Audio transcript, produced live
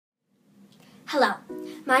Hello,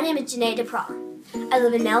 my name is Janae DePraw. I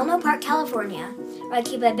live in Melano Park, California, where I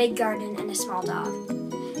keep a big garden and a small dog.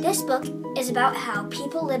 This book is about how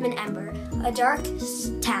people live in Ember, a dark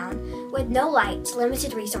town with no lights,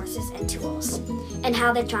 limited resources, and tools, and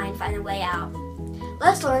how they try and find a way out.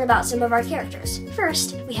 Let's learn about some of our characters.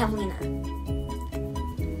 First, we have Lena.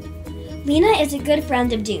 Lena is a good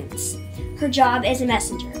friend of Dune's. Her job is a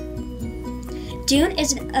messenger. Dune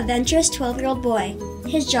is an adventurous 12-year-old boy.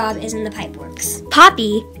 His job is in the pipeworks.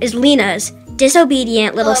 Poppy is Lena's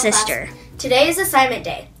disobedient little sister. Class. Today is assignment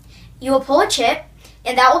day. You will pull a chip,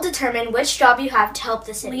 and that will determine which job you have to help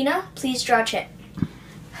the city. Lena, please draw a chip.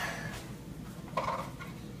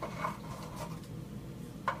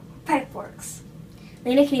 Pipeworks.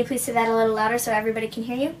 Lena, can you please say that a little louder so everybody can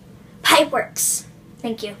hear you? Pipeworks.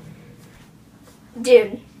 Thank you.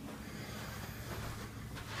 Dune.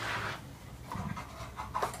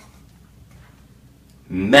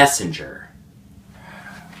 Messenger.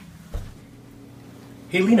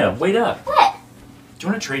 Hey Lena, wait up. What? Do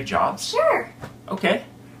you want to trade jobs? Sure. Okay.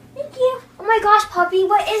 Thank you. Oh my gosh, Poppy,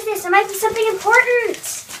 what is this? It might be something important.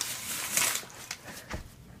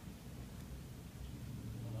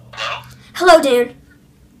 Hello? Hello, Dune.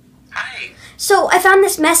 Hi. So I found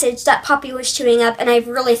this message that Poppy was chewing up, and I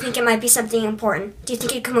really think it might be something important. Do you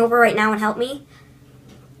think you'd come over right now and help me?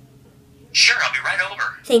 Sure, I'll be right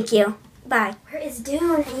over. Thank you. Bye. Where is Dune?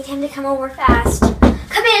 I need him to come over fast.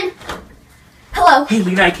 Come in. Hello. Hey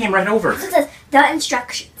Lena, I came right over. It says, the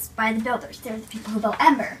instructions by the builders. They're the people who built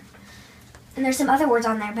Ember. And there's some other words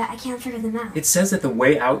on there, but I can't figure them out. It says that the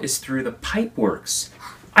way out is through the pipeworks.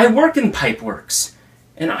 I work in pipeworks,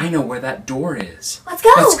 and I know where that door is. Let's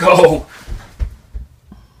go. Let's go.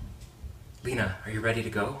 Lena, are you ready to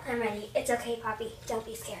go? I'm ready. It's okay, Poppy. Don't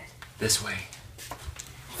be scared. This way.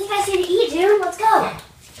 I think I see to eat, Dune. Let's go.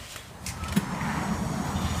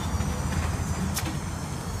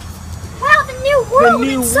 Wow, the new world!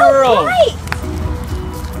 It's so bright!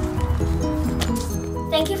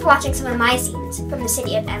 Thank you for watching some of my scenes from the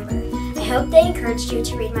City of Ember. I hope they encouraged you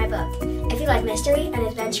to read my book. If you like mystery and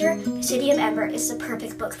adventure, the City of Ember is the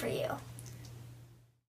perfect book for you.